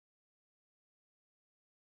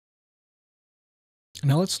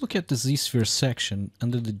Now let's look at the ZSphere section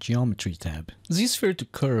under the Geometry tab. ZSphere to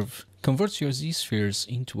curve converts your ZSpheres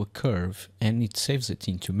into a curve and it saves it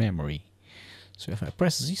into memory. So if I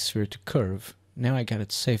press ZSphere to curve, now I got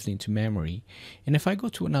it saved into memory. And if I go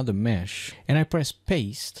to another mesh and I press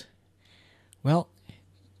paste, well,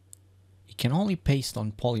 it can only paste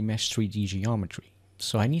on Polymesh 3D geometry.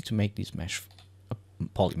 So I need to make this mesh a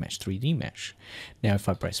Polymesh 3D mesh. Now if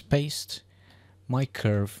I press paste, my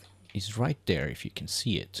curve is right there if you can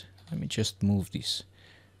see it. Let me just move this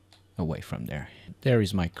away from there. There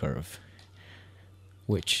is my curve,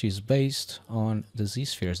 which is based on the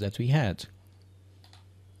ZSpheres that we had.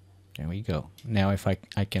 There we go. Now if I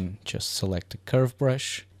can just select the curve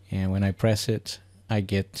brush, and when I press it, I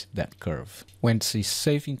get that curve. Once it's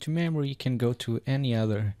saved into memory, you can go to any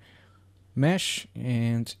other mesh,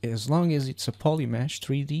 and as long as it's a Polymesh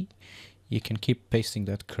 3D, you can keep pasting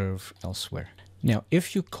that curve elsewhere. Now,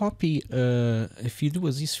 if you copy, if you do a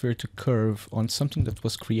ZSphere to curve on something that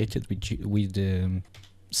was created with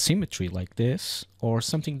symmetry like this, or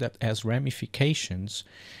something that has ramifications,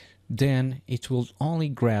 then it will only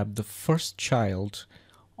grab the first child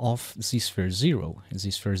of ZSphere 0. And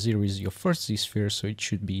ZSphere 0 is your first ZSphere, so it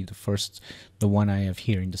should be the one I have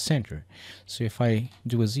here in the center. So if I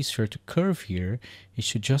do a ZSphere to curve here, it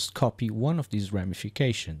should just copy one of these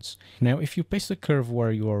ramifications. Now if you paste a curve where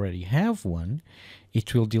you already have one,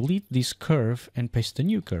 it will delete this curve and paste a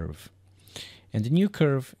new curve. And the new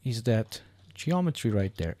curve is that geometry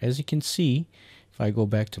right there. As you can see, if I go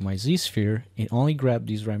back to my ZSphere, it only grabbed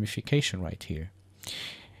this ramification right here.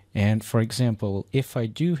 And for example, if I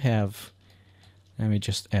do have, let me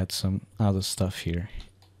just add some other stuff here.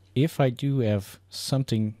 If I do have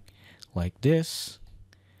something like this,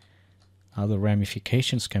 other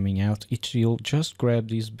ramifications coming out, it will just grab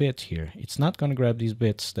this bit here. It's not going to grab these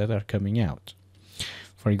bits that are coming out.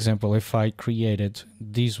 For example, if I created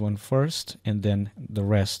this one first and then the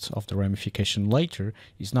rest of the ramification later,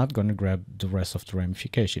 it's not going to grab the rest of the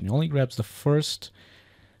ramification. It only grabs the first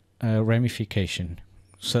ramification.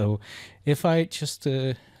 So if I just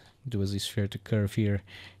do a ZSphere to curve here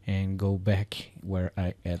and go back where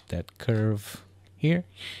I add that curve here,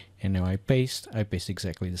 and now I paste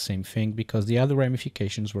exactly the same thing because the other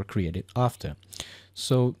ramifications were created after.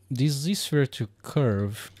 So this ZSphere to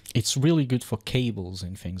curve, it's really good for cables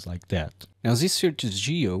and things like that. Now ZSphere to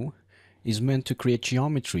geo is meant to create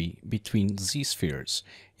geometry between ZSpheres,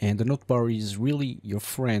 and the notebar is really your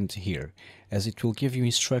friend here, as it will give you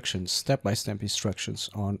instructions, step-by-step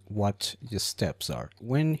instructions on what the steps are.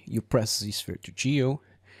 When you press ZSphere to geo,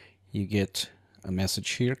 you get a message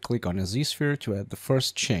here, click on a ZSphere to add the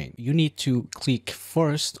first chain. You need to click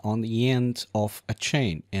first on the end of a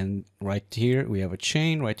chain, and right here we have a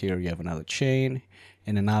chain, right here you have another chain,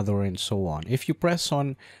 and another, and so on. If you press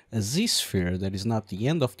on a ZSphere that is not the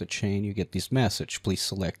end of the chain, you get this message, please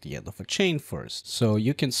select the end of a chain first. So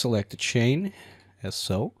you can select a chain as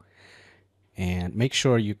so, and make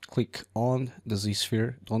sure you click on the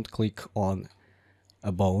ZSphere, don't click on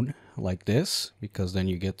a bone like this, because then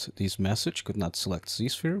you get this message, could not select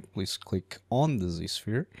ZSphere, please click on the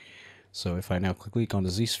ZSphere. So if I now click on the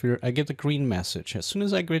ZSphere, I get a green message. As soon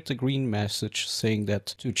as I get the green message saying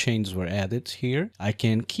that 2 chains were added here, I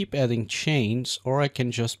can keep adding chains, or I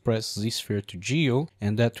can just press ZSphere to geo,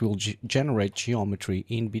 and that will generate geometry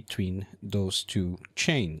in between those 2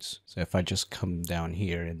 chains. So if I just come down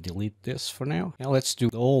here and delete this for now. Now let's do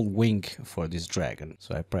the whole wing for this dragon.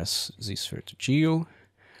 So I press ZSphere to geo,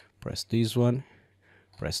 press this one,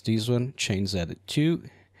 chains added 2.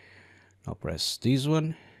 I'll press this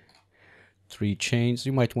one. 3 chains.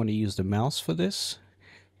 You might want to use the mouse for this,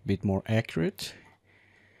 a bit more accurate.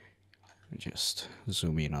 Just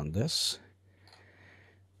zoom in on this.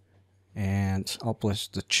 And I'll place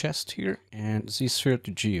the chest here and ZSphere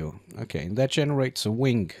to geo. Okay, and that generates a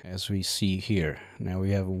wing as we see here. Now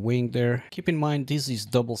we have a wing there. Keep in mind this is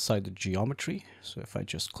double-sided geometry. So if I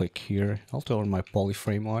just click here, I'll turn my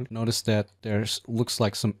polyframe on. Notice that there's looks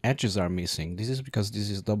like some edges are missing. This is because this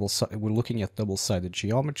is we're looking at double-sided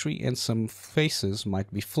geometry, and some faces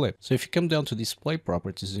might be flipped. So if you come down to display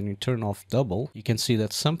properties and you turn off double, you can see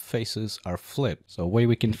that some faces are flipped. So a way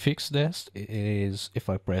we can fix this is if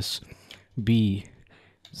I press BZM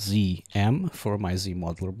for my Z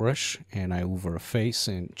modeler brush and I hover a face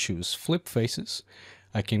and choose flip faces,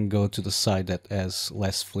 I can go to the side that has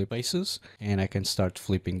less flip faces and I can start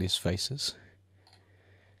flipping these faces.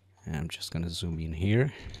 And I'm just going to zoom in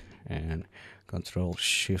here and Control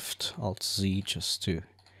Shift Alt Z just to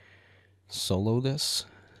solo this.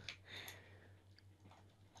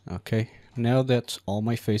 Okay, now that all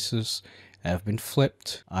my faces have been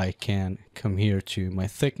flipped, I can come here to my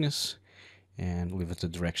thickness and leave it the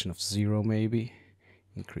direction of 0 maybe.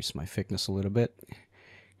 Increase my thickness a little bit.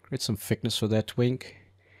 Create some thickness for that wing.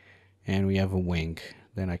 And we have a wing.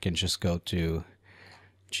 Then I can just go to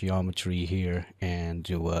geometry here and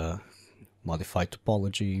do a modify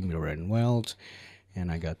topology, mirror and weld.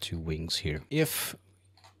 And I got 2 wings here. If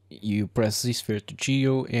you press ZSphere to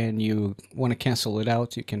Geo and you want to cancel it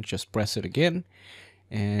out, you can just press it again.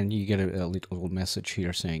 And you get a little message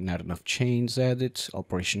here saying not enough chains added,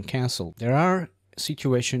 operation cancelled. There are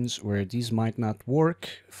situations where these might not work.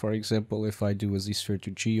 For example, if I do a ZSphere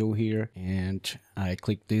to Geo here and I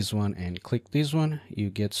click this one and click this one, you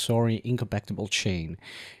get sorry, incompatible chain.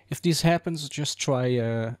 If this happens, just try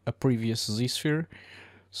a previous ZSphere.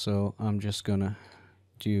 So I'm just gonna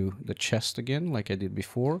do the chest again like I did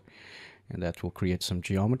before, and that will create some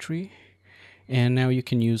geometry. And now you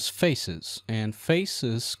can use faces, and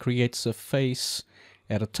faces creates a face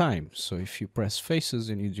at a time. So if you press faces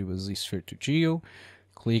and you do a ZSphere to Geo,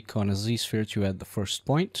 click on a ZSphere to add the first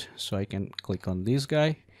point. So I can click on this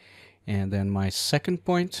guy and then my second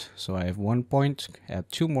point. So I have 1 point,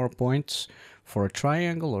 add 2 more points for a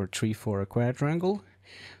triangle or 3 for a quadrangle.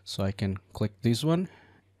 So I can click this one,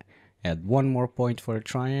 add 1 more point for a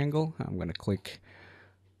triangle. I'm going to click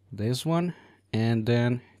this one, and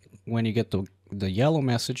then when you get the yellow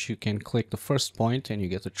message, you can click the first point and you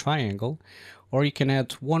get a triangle, or you can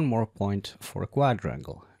add 1 more point for a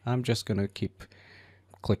quadrangle. I'm just gonna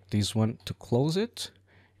click this one to close it,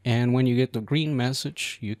 and when you get the green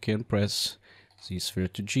message, you can press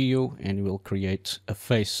ZSphere to Geo and you will create a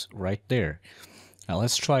face right there. Now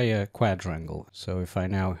let's try a quadrangle. So if I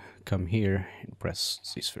now come here and press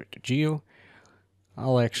ZSphere to Geo,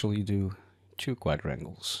 I'll actually do 2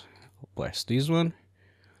 quadrangles. I'll press this one,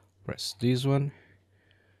 press this one,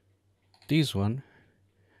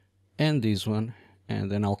 and this one,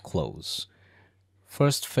 and then I'll close.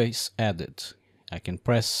 First face added. I can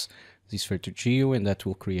press ZSphere to Geo and that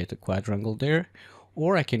will create a quadrangle there,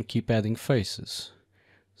 or I can keep adding faces.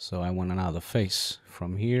 So I want another face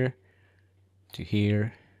from here to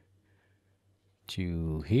here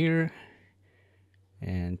to here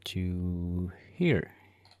and to here.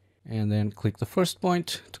 And then click the first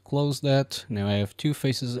point to close that. Now I have 2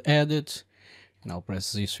 faces added, and I'll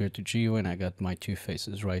press ZSphere to Geo and I got my 2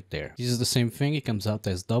 faces right there. This is the same thing, it comes out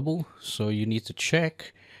as double, so you need to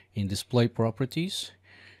check in display properties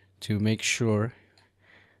to make sure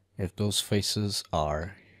if those faces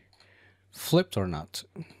are flipped or not.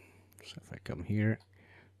 So if I come here,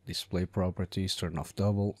 display properties, turn off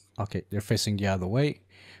double. Okay, they're facing the other way,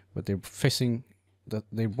 but they're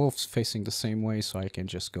both facing the same way, so I can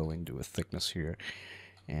just go and do a thickness here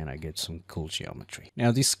and I get some cool geometry.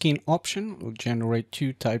 Now this skin option will generate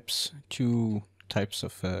two types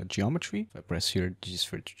of geometry. If I press here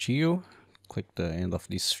ZSphere to Geo, click the end of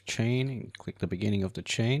this chain and click the beginning of the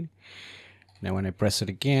chain. Now when I press it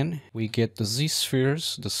again, we get the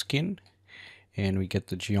ZSpheres, the skin, and we get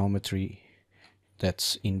the geometry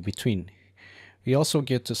that's in between. We also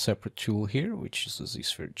get a separate tool here, which is the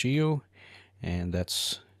ZSphere Geo, and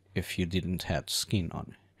that's if you didn't have skin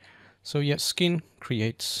on. So yeah, skin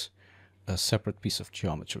creates a separate piece of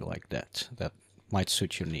geometry like that might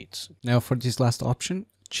suit your needs. Now for this last option,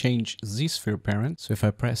 change ZSphere parent. So if I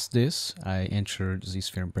press this, I enter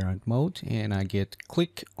ZSphere parent mode and I get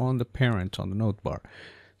click on the parent on the node bar.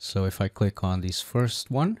 So if I click on this first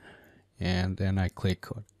one and then I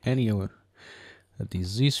click on any of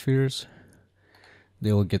these ZSpheres,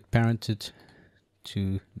 they will get parented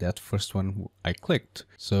to that first one I clicked.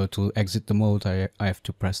 So to exit the mode, I have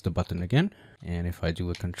to press the button again, and if I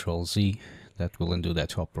do a Control Z, that will undo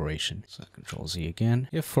that operation. So Control Z again.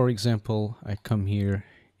 If for example I come here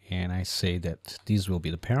and I say that this will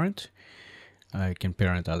be the parent, I can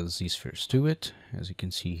parent other ZSpheres to it, as you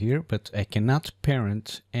can see here, but I cannot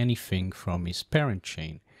parent anything from his parent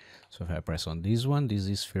chain. So if I press on this one, this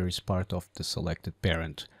ZSphere is part of the selected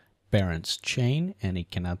parent's chain and it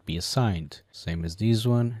cannot be assigned. Same as this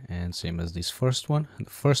one and same as this first one. The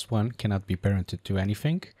first one cannot be parented to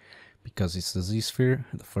anything because it's the ZSphere,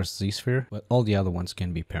 the first ZSphere, but all the other ones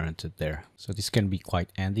can be parented there. So this can be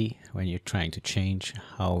quite handy when you're trying to change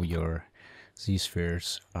how your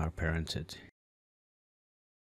ZSpheres are parented.